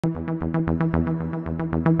Hey,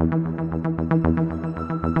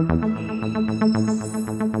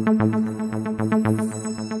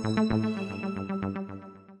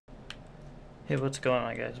 what's going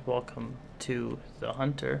on, guys? Welcome to The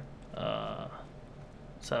Hunter.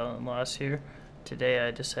 Silent Loss here. Today I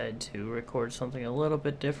decided to record something a little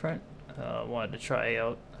bit different. Wanted to try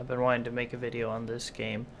out. I've been wanting to make a video on this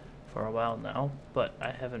game for a while now, but I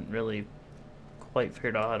haven't really quite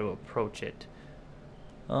figured out how to approach it.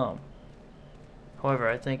 However,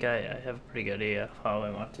 I think I have a pretty good idea of how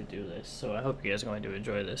I want to do this, so I hope you guys are going to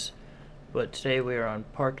enjoy this. But today we are on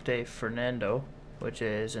Parque de Fernando, which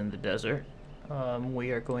is in the desert.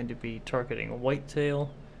 We are going to be targeting a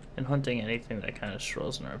whitetail and hunting anything that kind of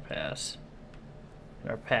strolls in our path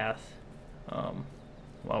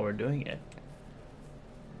while we're doing it.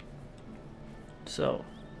 So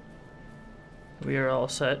we are all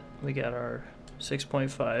set. We got our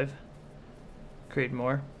 6.5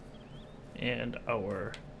 Creedmoor and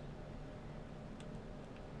our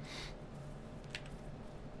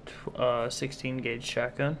 16 gauge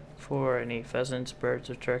shotgun for any pheasants, birds,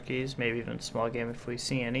 or turkeys, maybe even small game if we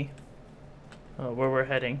see any. Where we're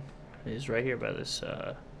heading is right here by this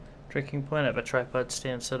drinking point. I have a tripod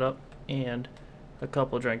stand set up and a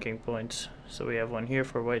couple drinking points. So we have one here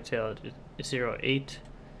for whitetail at 0.8, we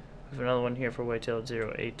have another one here for whitetail at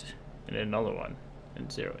 0.8, and another one at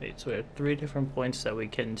 0.8. So we have 3 different points that we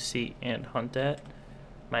can see and hunt at.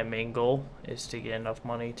 My main goal is to get enough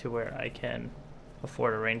money to where I can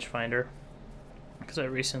afford a rangefinder, because I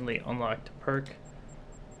recently unlocked a perk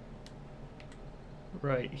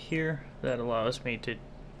right here that allows me to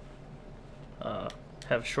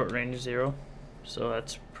have short range 0, so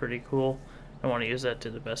that's pretty cool. I want to use that to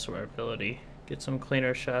the best of our ability, get some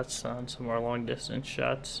cleaner shots on some more long distance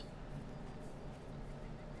shots.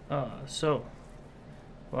 So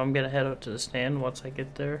I'm gonna head out to the stand. Once I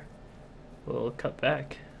get there, we'll cut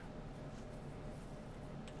back.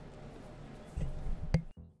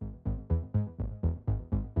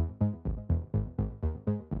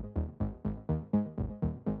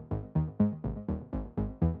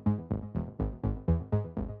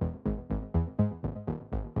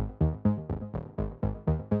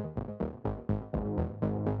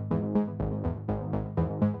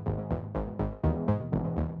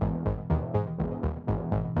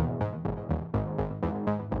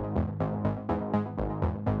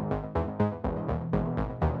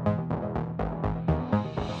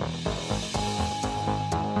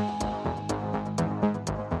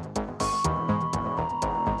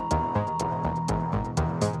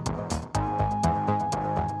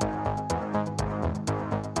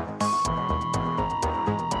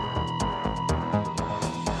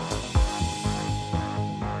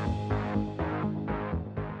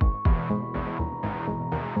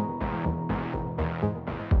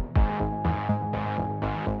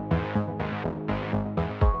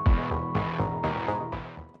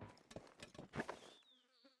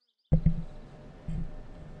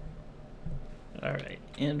 Alright,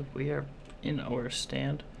 and we are in our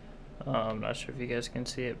stand. I'm not sure if you guys can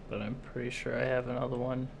see it, but I'm pretty sure I have another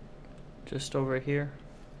one just over here.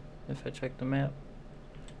 If I check the map,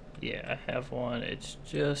 yeah, I have one. It's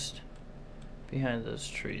just behind those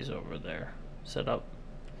trees over there, set up.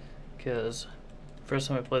 Because first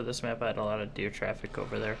time I played this map, I had a lot of deer traffic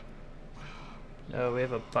over there. We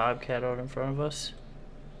have a bobcat out in front of us.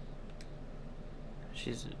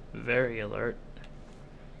 She's very alert.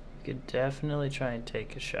 Could definitely try and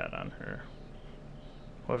take a shot on her.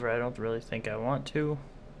 However, I don't really think I want to.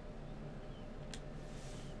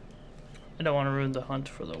 I don't want to ruin the hunt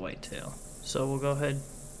for the whitetail. So we'll go ahead,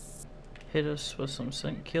 hit us with some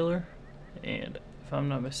scent killer, and if I'm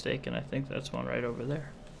not mistaken, I think that's one right over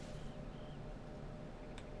there.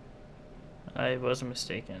 I wasn't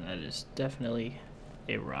mistaken, that is definitely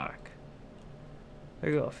a rock.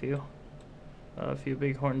 There you go, a few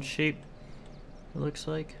bighorn sheep, it looks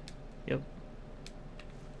like. Yep.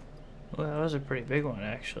 Well, that was a pretty big one,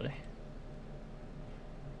 actually.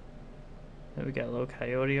 Then we got a little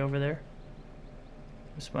coyote over there,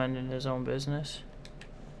 just minding his own business.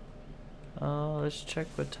 Let's check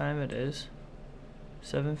what time it is.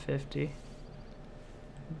 7:50.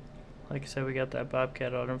 Like I said, we got that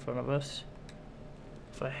bobcat out in front of us.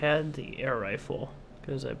 If I had the air rifle,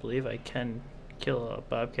 because I believe I can kill a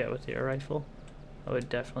bobcat with the air rifle, I would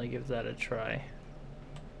definitely give that a try.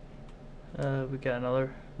 We got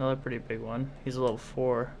another pretty big one. He's a level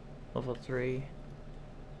 4, level 3.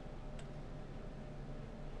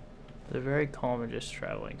 They're very calm and just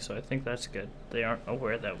traveling, so I think that's good. They aren't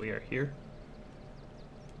aware that we are here.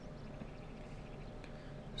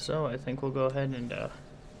 So I think we'll go ahead and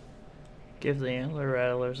give the antler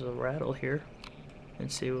rattlers a rattle here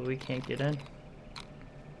and see what we can't get in.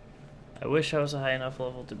 I wish I was a high enough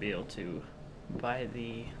level to be able to buy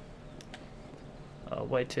the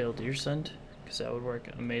whitetail deer scent, because that would work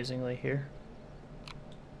amazingly here.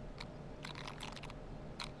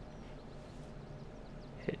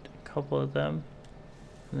 Hit a couple of them,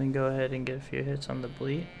 and then go ahead and get a few hits on the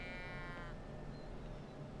bleat.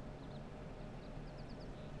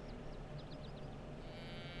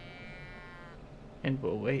 And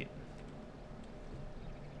we'll wait.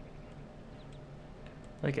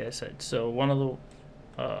 Like I said, so one of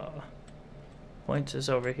the points is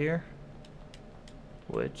over here,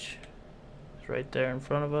 which is right there in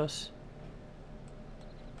front of us.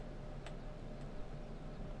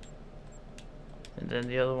 And then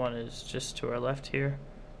the other one is just to our left here,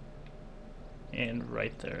 and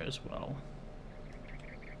right there as well.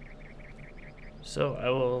 So I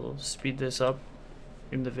will speed this up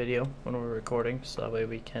in the video when we're recording, so that way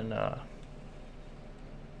we can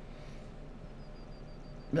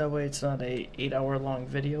that way it's not a 8-hour long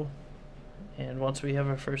video. And once we have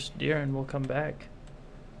our first deer, and we'll come back.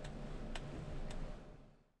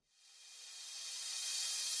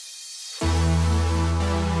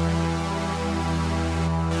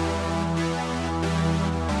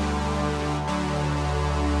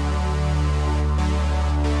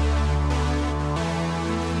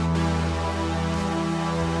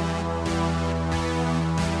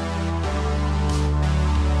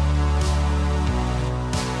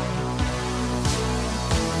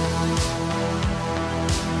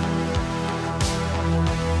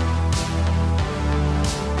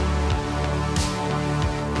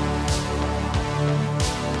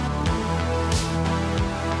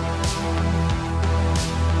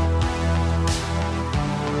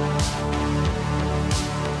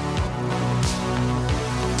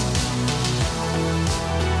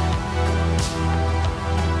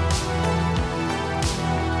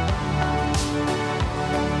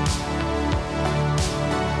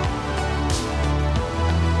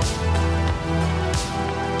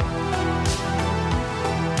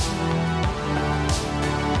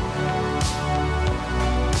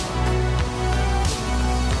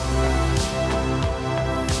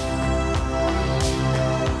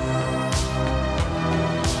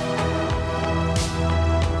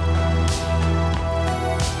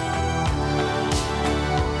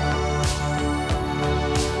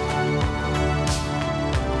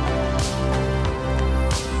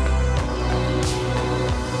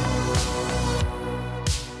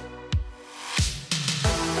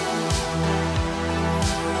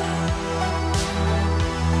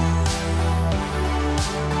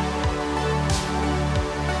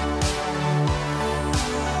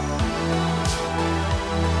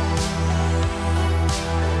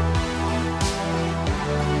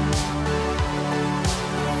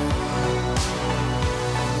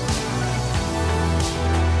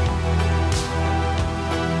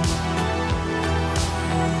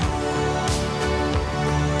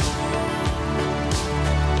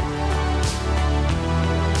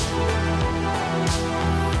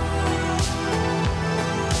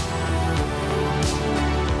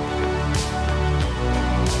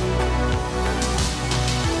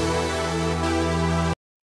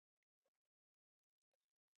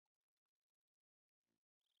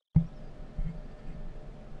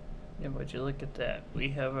 And would you look at that? We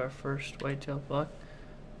have our first whitetail buck.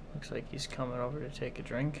 Looks like he's coming over to take a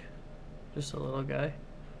drink. Just a little guy,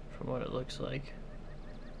 from what it looks like.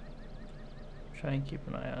 Try and keep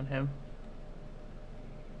an eye on him.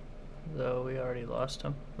 Though we already lost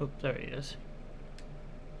him. Oop, there he is.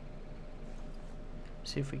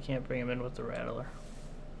 See if we can't bring him in with the rattler.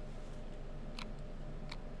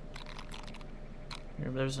 Here,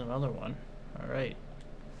 there's another one. Alright.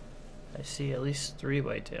 I see at least 3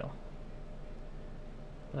 whitetail.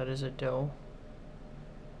 That is a doe.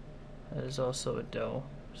 That is also a doe.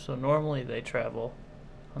 So normally they travel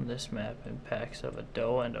on this map in packs of a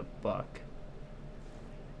doe and a buck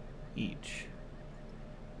each.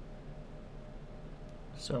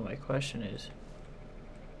 So my question is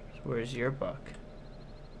where's your buck?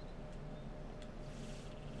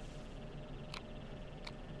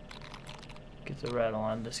 Get the rattle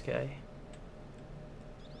on this guy.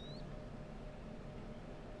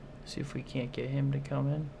 See if we can't get him to come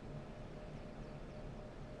in.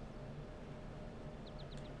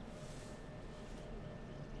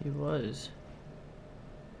 He was.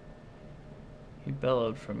 He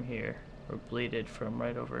bellowed from here, or bleated from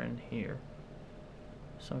right over in here.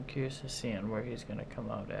 So I'm curious to see on where he's gonna come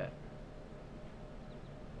out at.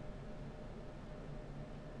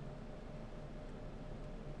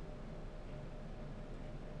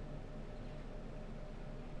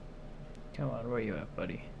 Come on, where you at,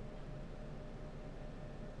 buddy?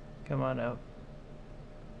 Come on out.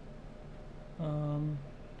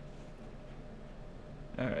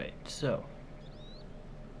 Alright, so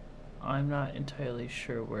I'm not entirely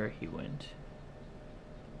sure where he went.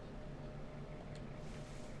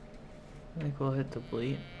 I think we'll hit the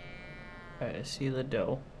bleat. Alright, I see the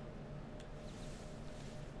doe.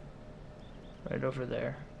 Right over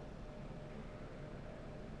there.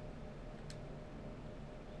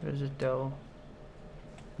 There's a doe.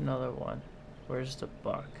 Another one. Where's the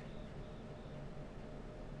buck?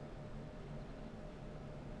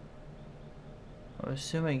 I'm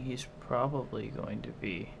assuming he's probably going to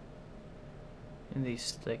be in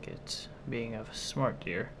these thickets, being a smart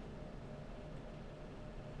deer.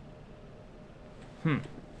 I'm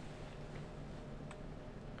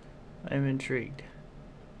intrigued.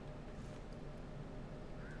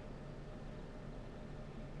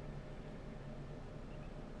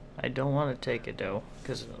 I don't want to take a doe,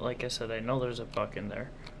 because like I said, I know there's a buck in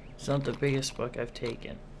there. It's not the biggest buck I've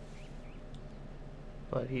taken,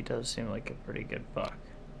 but he does seem like a pretty good buck.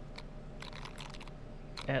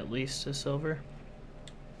 At least a silver.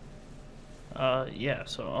 Yeah,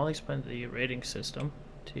 so I'll explain the rating system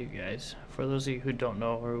to you guys. For those of you who don't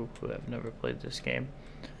know or who have never played this game,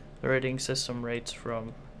 the rating system rates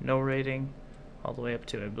from no rating all the way up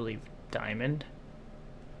to, I believe, diamond.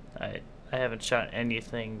 I haven't shot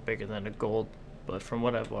anything bigger than a gold, but from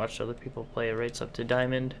what I've watched other people play, it rates up to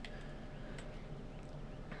diamond.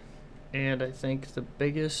 And I think the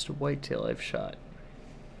biggest whitetail I've shot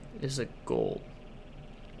is a gold.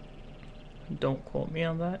 Don't quote me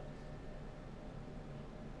on that.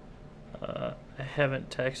 I haven't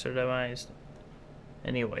taxidermized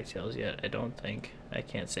any whitetails yet, I don't think. I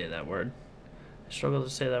can't say that word. I struggle to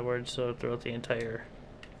say that word, so throughout the entire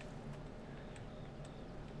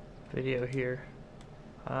video here.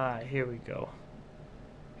 Here we go.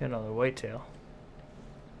 Got another whitetail.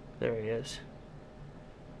 There he is.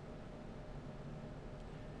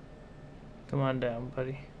 Come on down,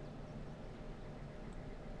 buddy.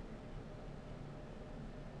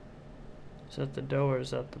 Is that the doe or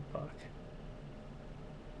is that the buck?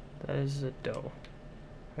 That is the doe.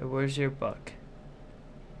 Hey, where's your buck?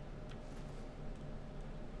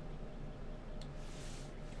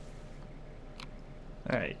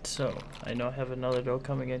 Alright, so I know I have another doe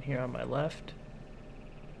coming in here on my left.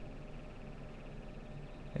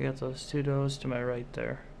 I got those two does to my right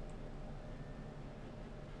there.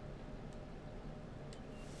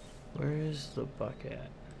 Where is the buck at?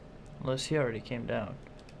 Unless he already came down.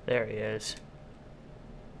 There he is.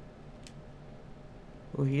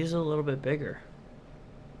 Oh, he's a little bit bigger.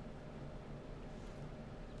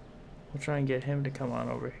 We'll try and get him to come on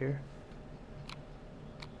over here.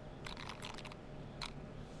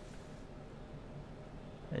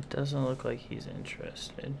 It doesn't look like he's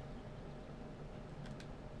interested.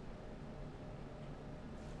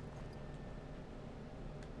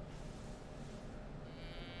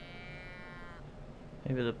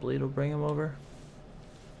 Maybe the bleed will bring him over.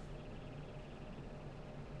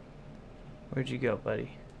 Where'd you go,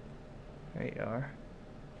 buddy? There you are.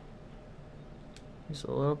 He's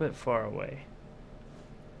a little bit far away.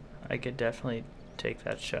 I could definitely take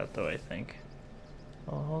that shot though, I think.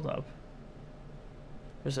 Oh, hold up.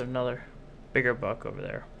 There's another bigger buck over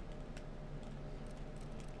there.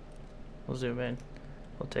 We'll zoom in.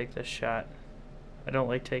 We'll take this shot. I don't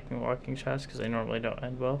like taking walking shots because they normally don't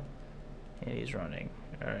end well. And he's running.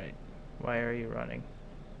 Alright. Why are you running?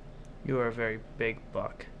 You are a very big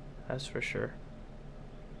buck. That's for sure.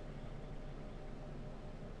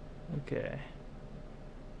 Okay.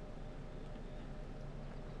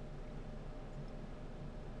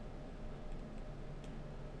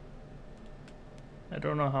 I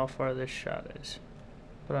don't know how far this shot is,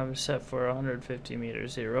 but I'm set for 150 meter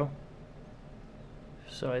zero.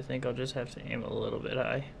 So I think I'll just have to aim a little bit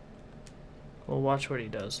high. We'll watch what he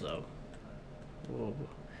does though. Whoa,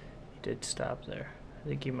 he did stop there. I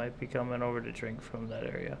think he might be coming over to drink from that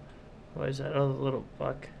area. Why is that other little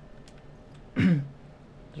buck?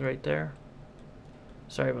 It's right there.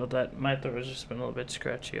 Sorry about that. My throat has just been a little bit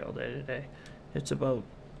scratchy all day today. It's about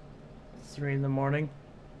 3 in the morning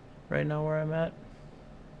right now where I'm at.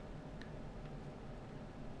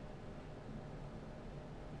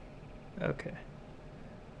 Okay.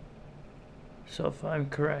 So if I'm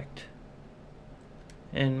correct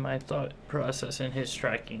in my thought process and his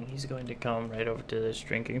tracking, he's going to come right over to this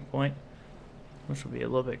drinking point, which will be a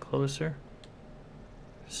little bit closer.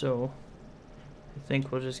 So I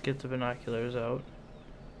think we'll just get the binoculars out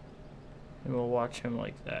and we'll watch him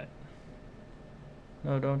like that.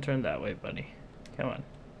 No, don't turn that way, buddy. Come on.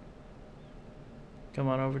 Come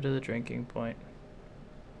on over to the drinking point.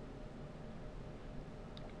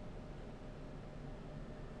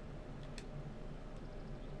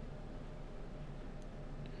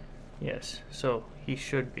 Yes, so he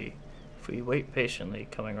should be, if we wait patiently,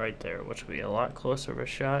 coming right there, which will be a lot closer of a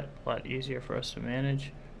shot, a lot easier for us to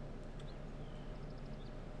manage.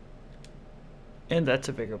 And that's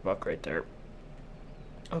a bigger buck right there.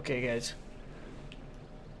 Okay, guys.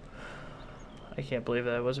 I can't believe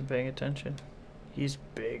that I wasn't paying attention. He's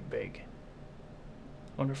big, big.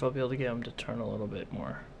 Wonder if I'll be able to get him to turn a little bit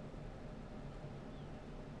more.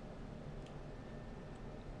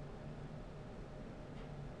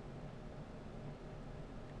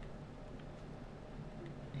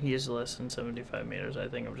 He is less than 75 meters. I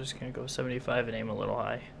think I'm just going to go 75 and aim a little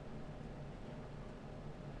high.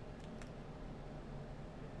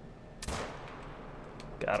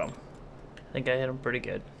 Got him. I think I hit him pretty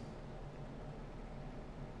good.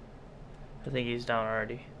 I think he's down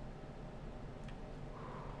already.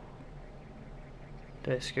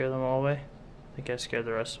 Did I scare them all away? I think I scared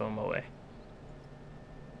the rest of them away.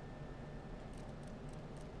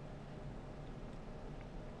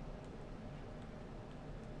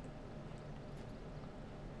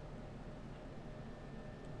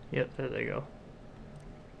 Yep, there they go.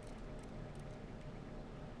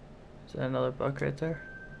 Is that another buck right there?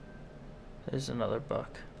 There's another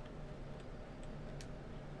buck.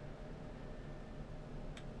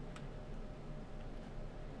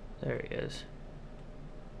 There he is.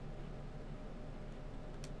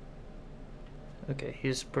 Okay,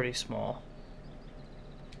 he's pretty small.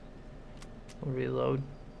 We'll reload.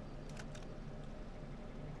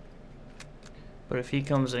 But if he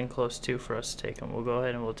comes in close too for us to take him, we'll go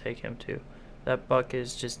ahead and we'll take him too. That buck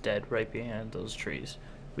is just dead right behind those trees.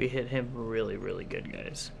 We hit him really, really good,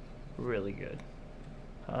 guys. Really good.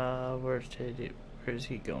 Where is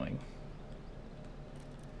he going?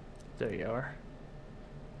 There you are.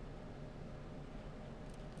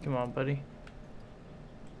 Come on, buddy.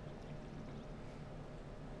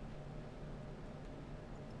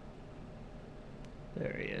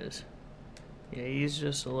 There he is. Yeah, he's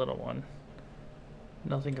just a little one.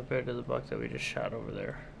 Nothing compared to the buck that we just shot over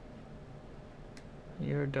there.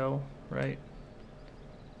 You're a doe, right?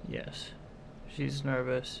 Yes. She's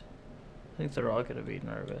nervous. I think they're all gonna be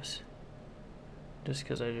nervous. Just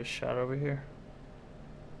because I just shot over here.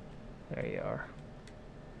 There you are.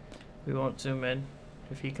 We won't zoom in.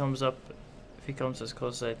 If he comes up, if he comes as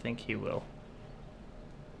close as I think he will.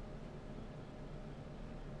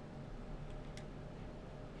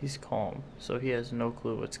 He's calm, so he has no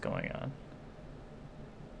clue what's going on.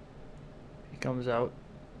 He comes out.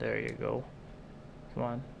 There you go. Come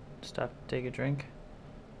on, stop, take a drink.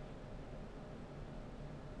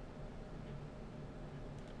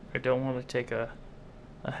 I don't want to take a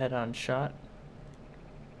head-on shot.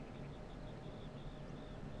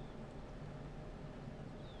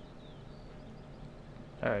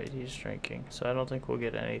 Alright, he's drinking, so I don't think we'll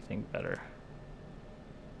get anything better.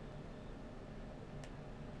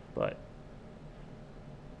 But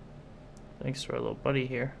thanks to our little buddy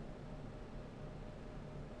here.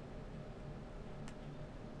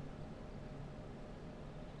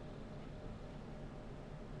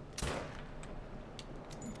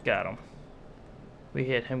 Got him. We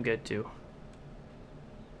hit him good too.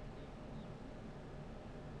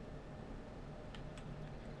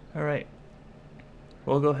 Alright.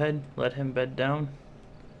 We'll go ahead, let him bed down.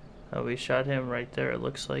 We shot him right there, it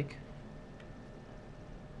looks like.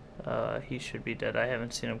 He should be dead. I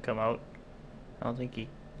haven't seen him come out. I don't think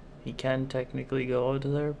he can technically go over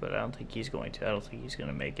there, but I don't think he's going to. I don't think he's going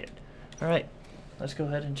to make it. Alright, let's go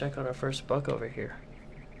ahead and check out our first buck over here.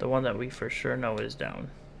 The one that we for sure know is down.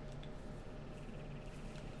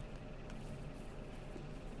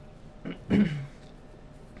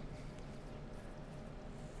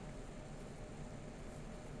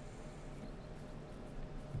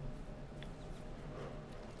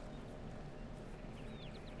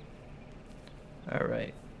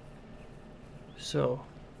 Alright, so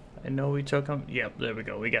I know we took him. Yep, there we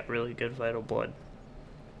go. We got really good vital blood.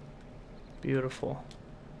 Beautiful.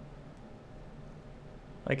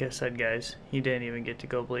 Like I said, guys, he didn't even get to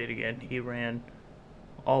go bleed again. He ran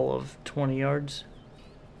all of 20 yards.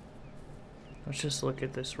 Let's just look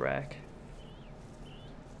at this rack.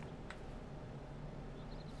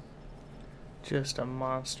 Just a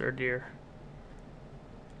monster deer.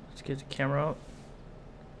 Let's get the camera out.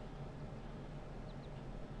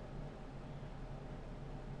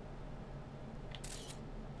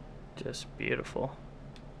 Just beautiful.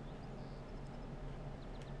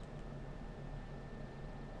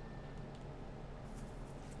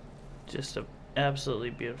 Just a absolutely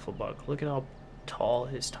beautiful buck. Look at how tall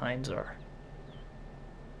his tines are.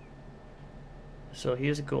 So he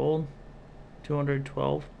is gold,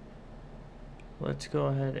 212. Let's go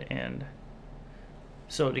ahead and...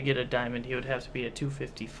 So to get a diamond, he would have to be a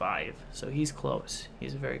 255. So he's close.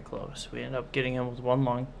 He's very close. We end up getting him with one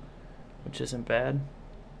lung, which isn't bad.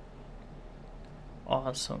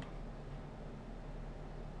 Awesome.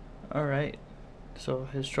 Alright. So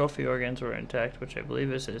his trophy organs were intact, which I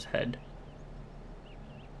believe is his head.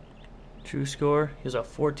 True score, he's a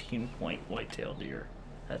 14-point whitetail deer.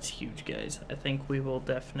 That's huge, guys. I think we will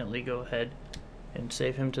definitely go ahead and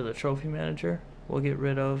save him to the trophy manager. We'll get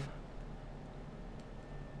rid of...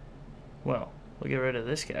 Well, we'll get rid of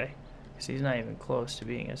this guy, because he's not even close to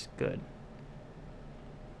being as good.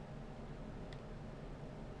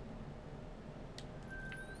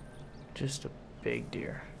 Just a big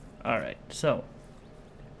deer. Alright, so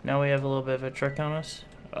now we have a little bit of a trick on us.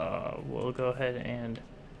 We'll go ahead and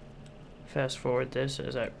fast forward this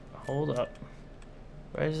as I hold up.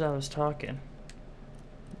 Right as I was talking,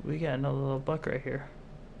 we got another little buck right here.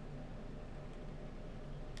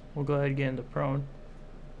 We'll go ahead and get into prone.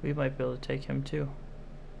 We might be able to take him too.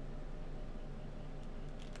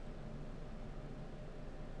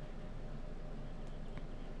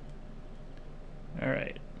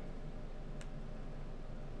 Alright.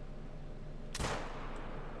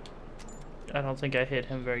 I don't think I hit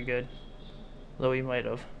him very good, though he might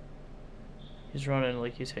have. He's running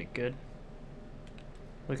like he's hit good.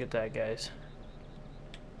 Look at that, guys.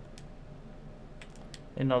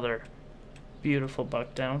 Another beautiful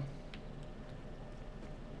buck down.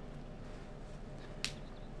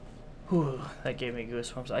 Whew, that gave me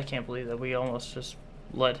goosebumps. I can't believe that we almost just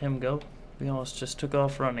let him go. We almost just took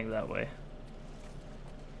off running that way.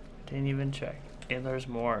 Didn't even check. And there's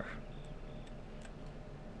more.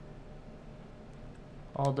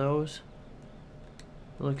 All those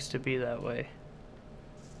looks to be that way.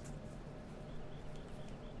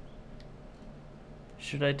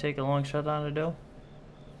 Should I take a long shot on a doe?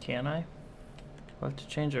 Can I? We'll have to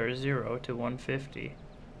change our 0 to 150.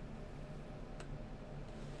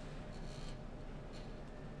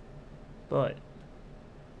 But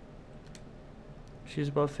she's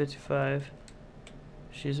above 55.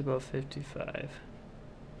 She's above 55.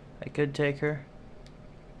 I could take her,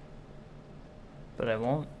 but I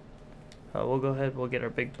won't. We'll go ahead, we'll get our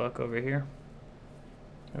big buck over here.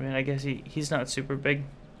 I mean, I guess he's not super big,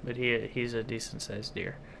 but he's a decent sized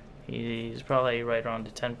deer. He's probably right around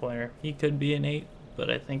a 10-pointer. He could be an 8, but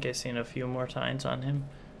I think I've seen a few more tines on him.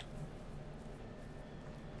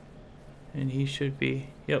 And he should be,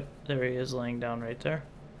 yep, there he is laying down right there.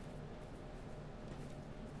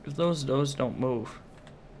 If those does don't move,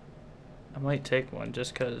 I might take one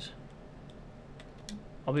just because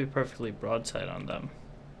I'll be perfectly broadside on them.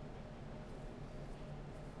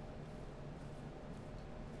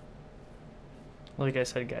 Like I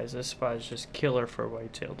said, guys, this spot is just killer for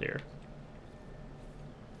whitetail deer.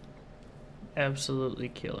 Absolutely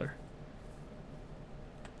killer.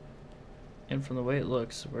 And from the way it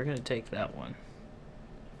looks, we're going to take that one.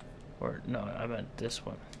 Or, no, I meant this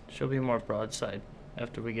one. She'll be more broadside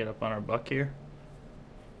after we get up on our buck here.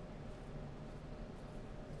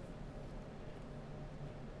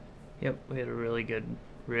 Yep, we had a really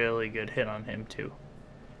good hit on him too.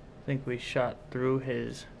 I think we shot through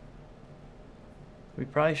his... We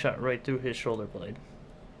probably shot right through his shoulder blade.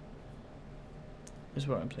 Is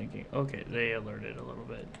what I'm thinking. Okay, they alerted a little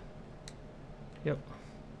bit. Yep.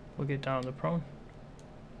 We'll get down the prone.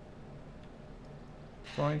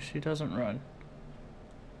 As long as she doesn't run.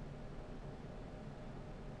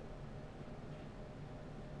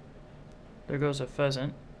 There goes a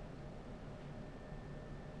pheasant.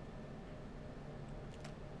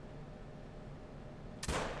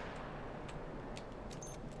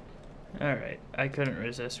 Alright, I couldn't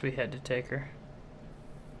resist. We had to take her.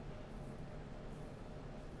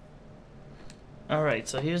 Alright,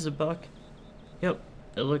 so here's the buck. Yep,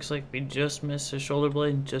 it looks like we just missed his shoulder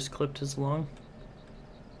blade and just clipped his lung.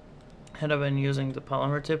 Had I been using the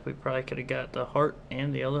polymer tip, we probably could have got the heart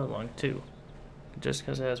and the other lung too. Just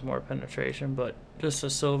because it has more penetration, but just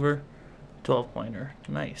a silver 12-pointer.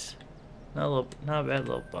 Nice. Not a bad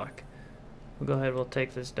little buck. We'll go ahead, we'll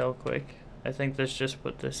take this doe quick. I think this just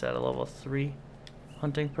put this at a level 3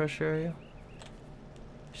 hunting pressure area.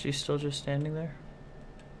 She's still just standing there?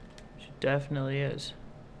 She definitely is.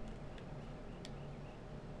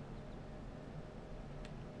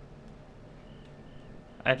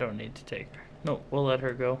 I don't need to take her. No, we'll let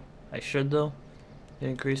her go. I should though. It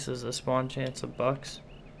increases the spawn chance of bucks.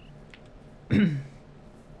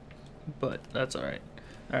 But that's alright.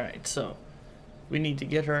 Alright, so we need to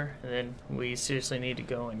get her, and then we seriously need to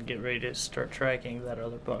go and get ready to start tracking that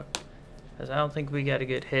other buck. Because I don't think we got a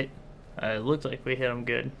good hit. It looked like we hit him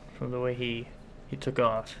good from the way he took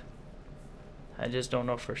off. I just don't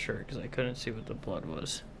know for sure because I couldn't see what the blood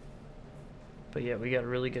was. But yeah, we got a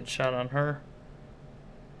really good shot on her.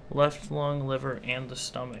 Left lung, liver, and the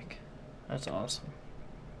stomach. That's awesome.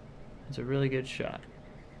 It's a really good shot.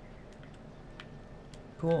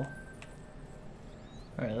 Cool.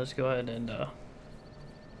 Alright, let's go ahead and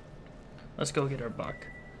let's go get our buck.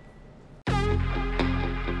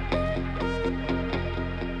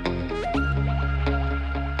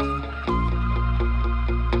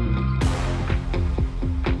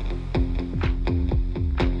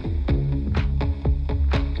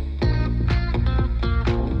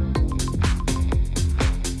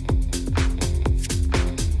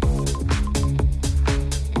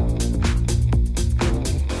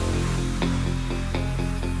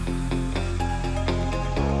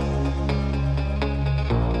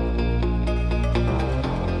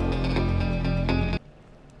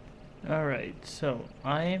 Alright, so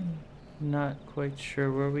I'm not quite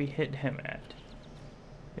sure where we hit him at.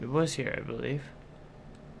 It was here, I believe.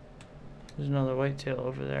 There's another whitetail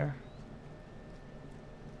over there.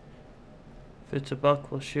 If it's a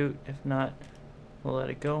buck, we'll shoot. If not, we'll let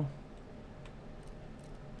it go.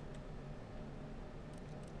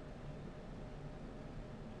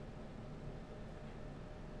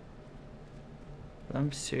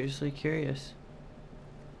 I'm seriously curious.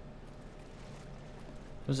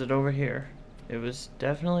 Was it over here? It was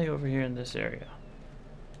definitely over here in this area.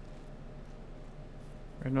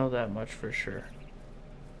 I know that much for sure.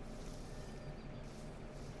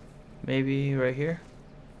 Maybe right here?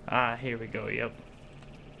 Ah, here we go, yep.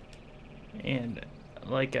 And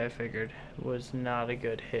like I figured, was not a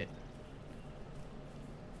good hit.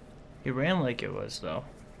 He ran like it was though.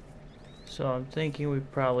 So I'm thinking we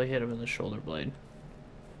probably hit him in the shoulder blade.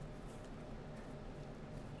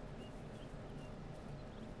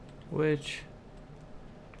 Which,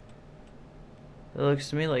 it looks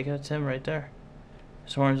to me like that's him right there.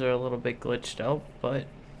 His horns are a little bit glitched out, but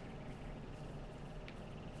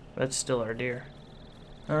that's still our deer.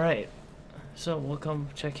 Alright, so we'll come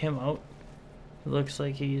check him out. It looks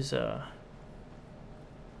like he's a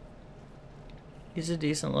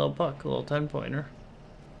decent little buck, a little 10-pointer.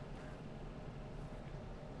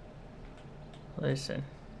 Listen,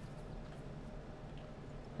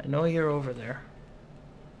 I know you're over there.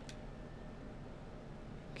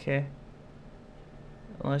 Okay.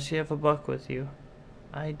 Unless you have a buck with you,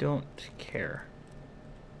 I don't care.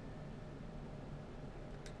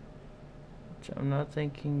 Which I'm not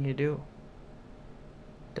thinking you do.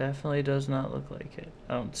 Definitely does not look like it.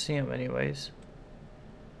 I don't see him anyways.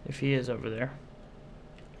 If he is over there.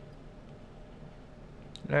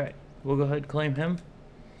 Alright, we'll go ahead and claim him.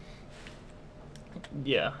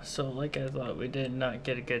 Yeah, so like I thought, we did not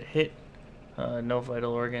get a good hit. No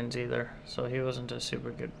vital organs either, so he wasn't a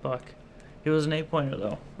super good buck. He was an 8-pointer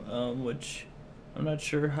though, which I'm not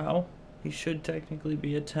sure how. He should technically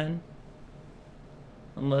be a 10,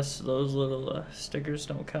 unless those little stickers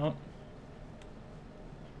don't count.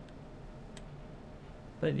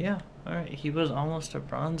 But yeah, alright, he was almost a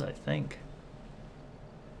bronze, I think.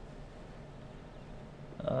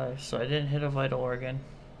 So I didn't hit a vital organ,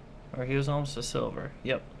 or he was almost a silver.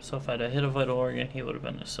 Yep, so if I'd have hit a vital organ, he would have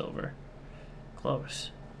been a silver. Close.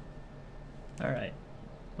 Alright,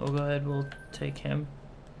 we'll go ahead, we'll take him.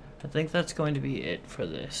 I think that's going to be it for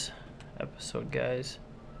this episode, guys.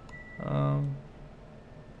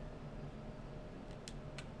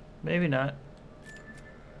 Maybe not.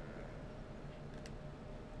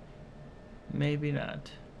 Maybe not.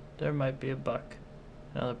 There might be a buck.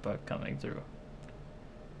 Another buck coming through.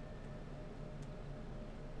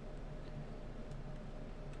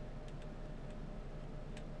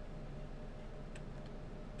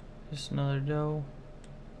 Just another doe.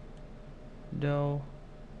 Doe.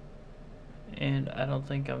 And I don't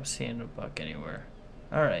think I'm seeing a buck anywhere.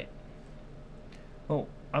 Alright. Well,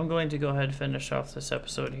 I'm going to go ahead and finish off this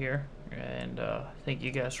episode here. And thank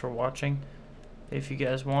you guys for watching. If you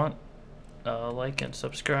guys want, like and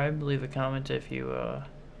subscribe. Leave a comment if you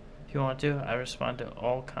want to. I respond to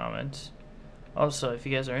all comments. Also, if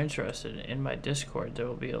you guys are interested in my Discord, there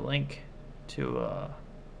will be a link to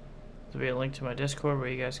my Discord where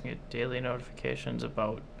you guys can get daily notifications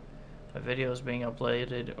about my videos being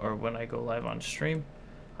uploaded or when I go live on stream.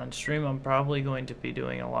 On stream, I'm probably going to be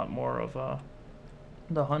doing a lot more of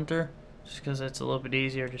the hunter, just because it's a little bit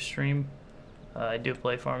easier to stream. I do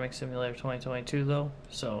play Farming Simulator 2022 though,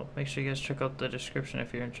 so make sure you guys check out the description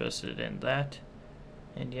if you're interested in that.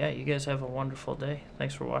 And yeah, you guys have a wonderful day.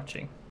 Thanks for watching.